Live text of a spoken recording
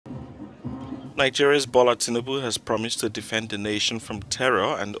Nigeria's Bola Tinubu has promised to defend the nation from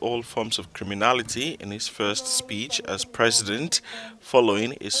terror and all forms of criminality in his first speech as president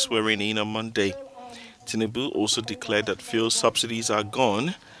following his swearing-in on Monday. Tinubu also declared that fuel subsidies are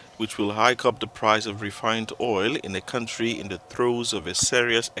gone, which will hike up the price of refined oil in a country in the throes of a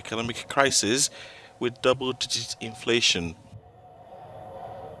serious economic crisis with double-digit inflation.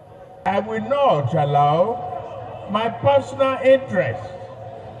 I will not allow my personal interest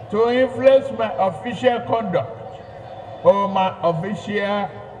to influence my official conduct or my official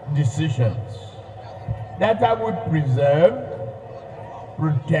decisions. That I would preserve,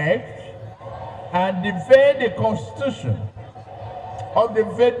 protect, and defend the Constitution of the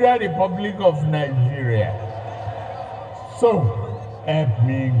Federal Republic of Nigeria. So, help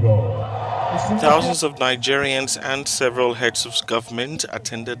me God. Thousands of Nigerians and several heads of government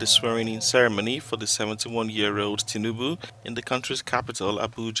attended the swearing-in ceremony for the 71-year-old Tinubu in the country's capital,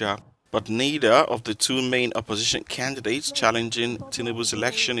 Abuja. But neither of the two main opposition candidates challenging Tinubu's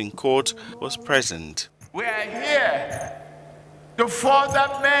election in court was present. We are here to further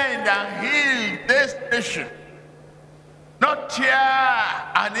mend and heal this nation, not tear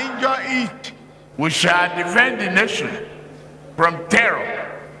and injure it. We shall defend the nation from terror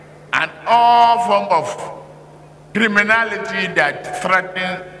and all forms of criminality that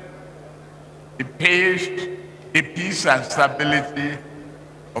threaten the peace and stability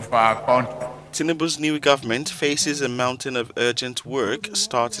of our country. Tinubu's new government faces a mountain of urgent work,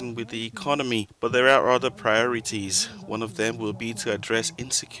 starting with the economy. But there are other priorities. One of them will be to address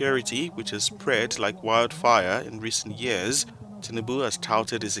insecurity, which has spread like wildfire in recent years. Tinubu has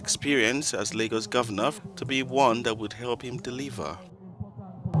touted his experience as Lagos governor to be one that would help him deliver.